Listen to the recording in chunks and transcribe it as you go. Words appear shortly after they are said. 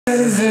Hello,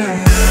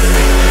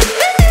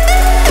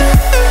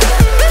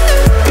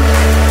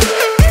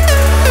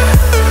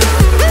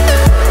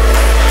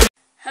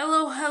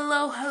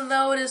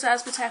 it is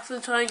Attack for the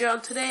Tony Girl,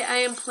 and today I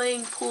am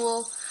playing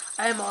pool.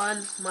 I am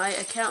on my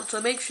account, so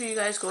make sure you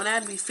guys go and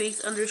add me,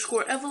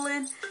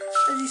 Faith_Evelyn. As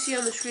you see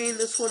on the screen,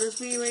 this one is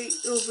me right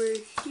over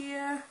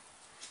here.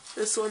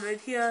 This one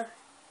right here.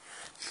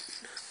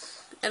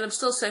 And I'm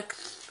still sick,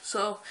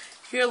 so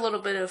hear a little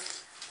bit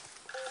of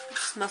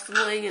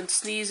snuffling and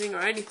sneezing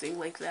or anything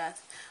like that.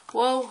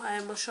 Whoa, I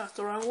almost shot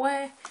the wrong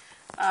way.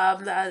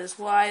 That is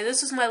why.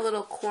 This is my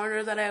little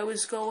corner that I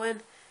always go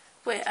in.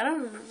 Wait, I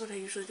don't remember what I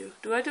usually do.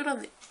 Do I do it on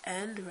the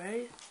end,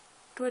 right?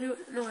 Do I do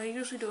it? No, I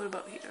usually do it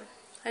about here.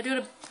 I do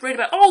it right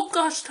about... Oh,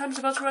 gosh, time's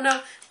about to run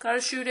out. Gotta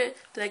shoot it.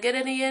 Did I get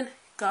any in?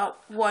 Got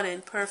one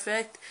in.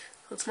 Perfect.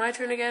 So it's my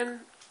turn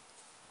again.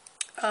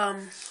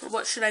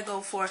 What should I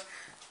go for?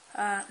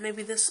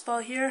 Maybe this ball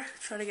here.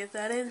 Try to get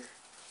that in.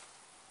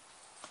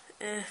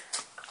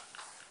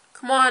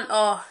 Come on.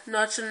 Oh,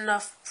 not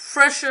enough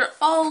pressure.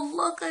 Oh,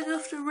 look, I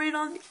left it right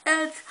on the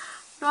edge.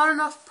 Not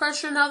enough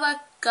pressure. Now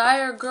that guy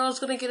or girl's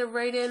gonna get it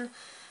right in.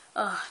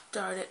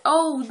 Darn it.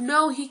 Oh,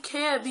 no, he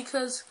can't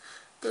because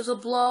there's a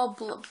ball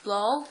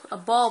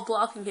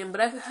blocking him. But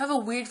I have a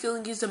weird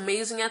feeling he's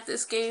amazing at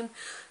this game.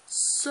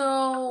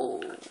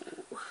 So,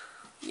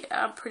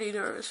 yeah, I'm pretty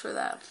nervous for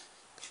that.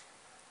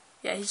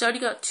 Yeah, he's already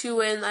got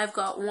 2 in. I've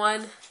got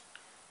 1.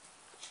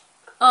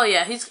 Oh,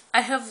 yeah,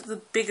 I have the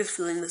biggest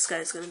feeling this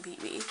guy's gonna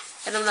beat me.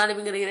 And I'm not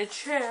even gonna get a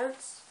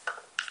chance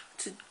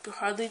to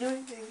hardly do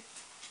anything.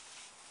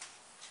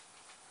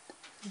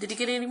 Did he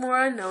get any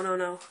more in?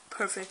 No.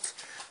 Perfect.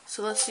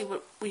 So let's see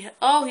what we have.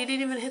 Oh, he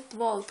didn't even hit the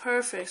ball.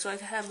 Perfect. So I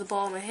can have the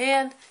ball in my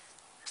hand.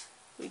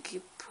 We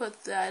can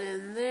put that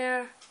in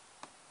there.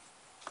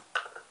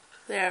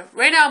 There.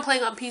 Right now I'm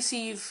playing on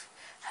PC. You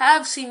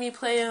have seen me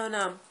play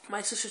on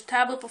my sister's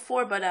tablet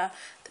before, but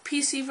the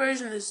PC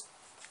version is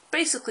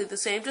basically the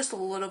same, just a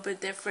little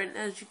bit different,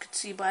 as you can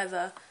see by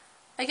the...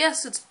 I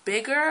guess it's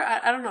bigger.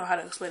 I don't know how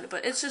to explain it,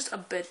 but it's just a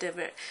bit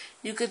different.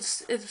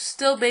 It's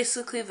still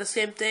basically the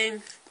same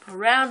thing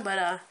around,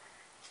 but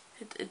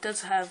it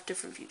does have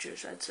different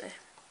features, I'd say.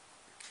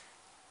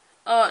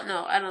 Oh,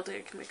 no, I don't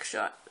think I can make a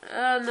shot.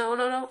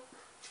 No.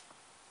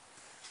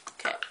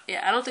 Okay,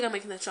 yeah, I don't think I'm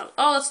making that shot.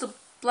 Oh, that's the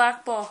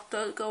black ball.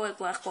 Don't go with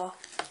black ball.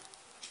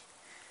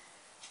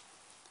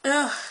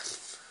 Ugh.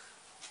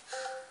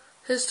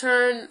 His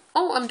turn.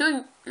 Oh, I'm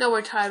doing... No,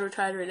 we're tied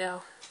right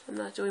now. I'm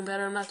not doing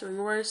better, I'm not doing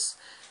worse.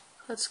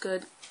 That's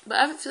good. But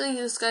I have a feeling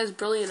this guy's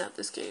brilliant at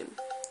this game.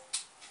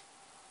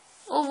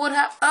 Oh, what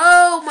happened?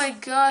 Oh my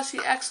gosh,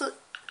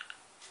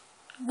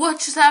 what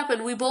just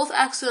happened? We both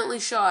accidentally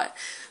shot.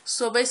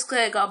 So basically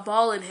I got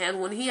ball in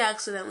hand when he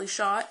accidentally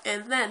shot,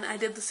 and then I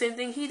did the same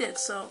thing he did.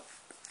 So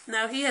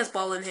now he has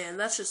ball in hand.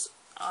 That's just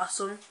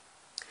awesome.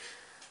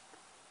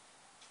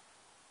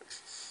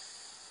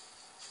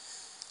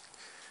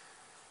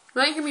 You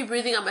might hear me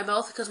breathing out my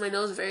mouth because my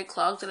nose is very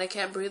clogged and I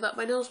can't breathe out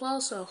my nose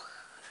well, so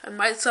I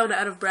might sound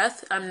out of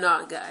breath. I'm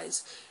not,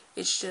 guys.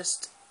 It's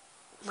just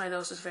my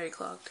nose is very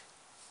clogged.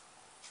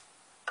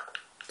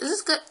 Is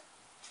this good?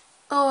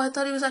 Oh, I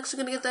thought he was actually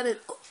going to get that in.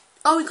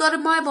 Oh, he got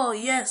in my ball.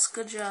 Yes,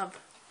 good job.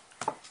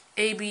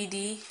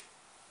 ABD.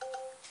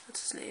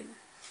 That's his name.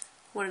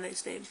 What a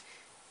nice name.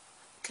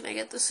 Can I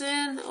get this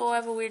in? Oh, I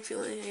have a weird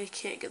feeling I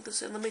can't get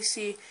this in. Let me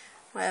see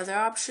my other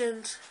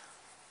options.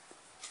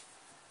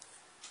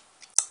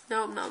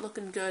 No, I'm not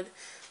looking good.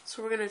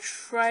 So we're going to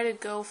try to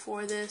go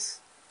for this.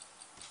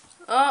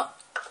 Oh!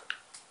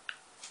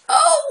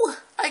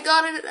 I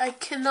got it. I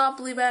cannot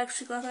believe I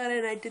actually got that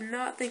in. I did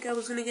not think I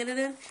was going to get it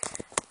in.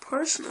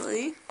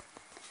 Personally,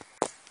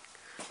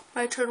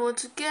 my turn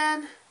once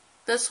again.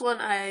 This one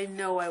I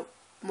know I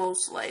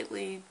most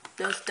likely,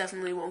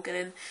 definitely won't get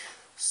in.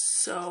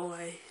 So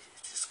I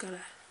just got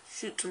to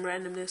shoot some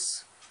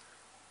randomness.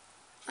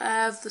 I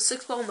have the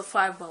 6 ball and the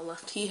 5 ball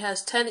left. He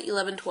has 10,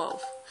 11,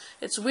 12.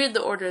 It's weird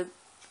the order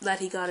that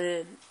he got it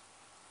in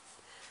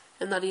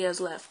and that he has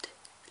left.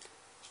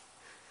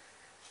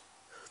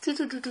 I'll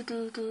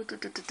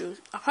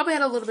probably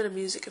add a little bit of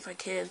music if I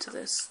can to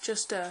this,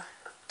 just to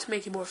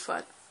make it more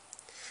fun.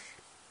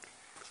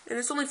 And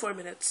it's only 4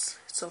 minutes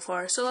so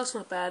far, so that's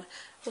not bad.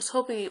 I was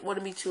hoping it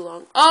wouldn't be too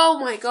long. Oh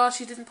my gosh,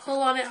 he didn't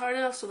pull on it hard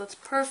enough, so that's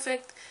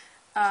perfect.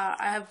 I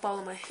have ball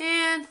in my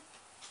hand.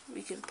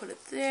 We can put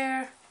it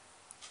there.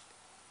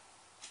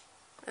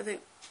 I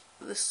think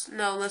this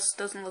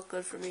doesn't look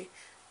good for me.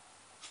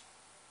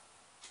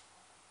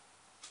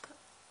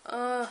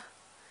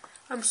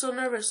 I'm so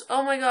nervous.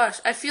 Oh my gosh.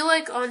 I feel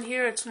like on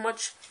here it's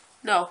much...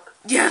 No.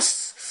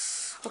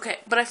 Yes! Okay,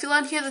 but I feel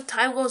on here the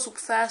time goes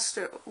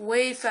faster,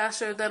 way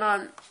faster than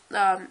on,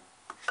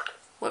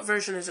 what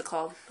version is it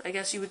called? I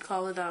guess you would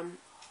call it,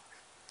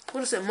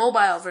 what is it,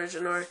 mobile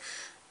version, or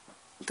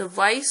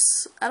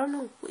device? I don't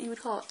know what you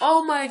would call it.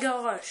 Oh my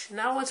gosh!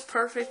 Now it's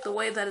perfect the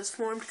way that it's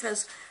formed,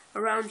 because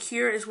around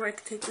here is where I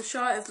could take the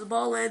shot. If the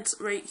ball lands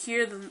right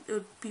here, then it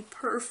would be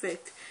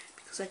perfect,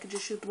 because I could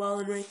just shoot the ball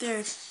in right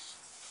there.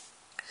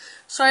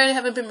 Sorry I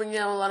haven't been bringing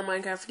out a lot of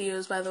Minecraft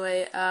videos, by the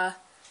way.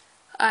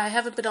 I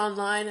haven't been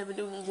online. I've been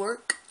doing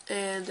work,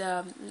 and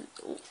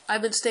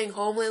I've been staying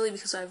home lately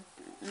because I've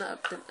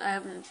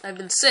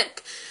been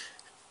sick.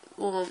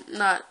 Well,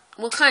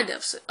 kind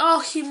of sick.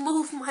 Oh, he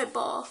moved my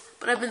ball.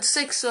 But I've been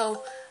sick,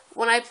 so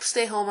when I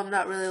stay home, I'm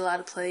not really allowed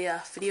to play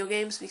video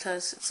games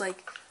because it's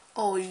like,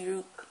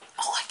 I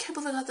can't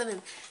believe I got that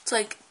in. It's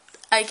like,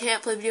 I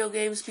can't play video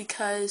games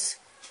because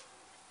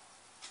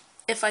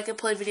if I could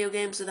play video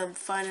games, then I'm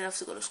fine enough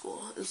to go to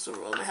school. Is the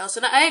rule in my house,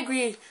 and I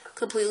agree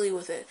completely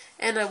with it.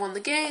 And I won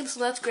the game, so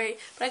that's great.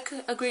 But I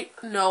could agree.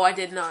 No, I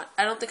did not.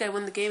 I don't think I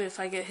win the game if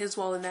I get his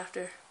wall in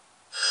after.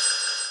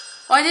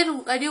 Oh,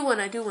 I do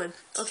win.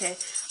 Okay,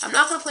 I'm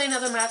not gonna play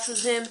another match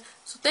with him.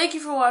 So thank you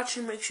for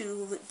watching. Make sure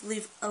you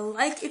leave a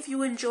like if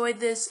you enjoyed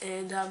this.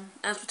 And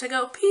as we take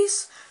out,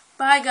 peace.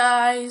 Bye,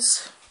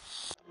 guys.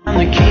 I'm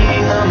the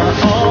king of my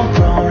own.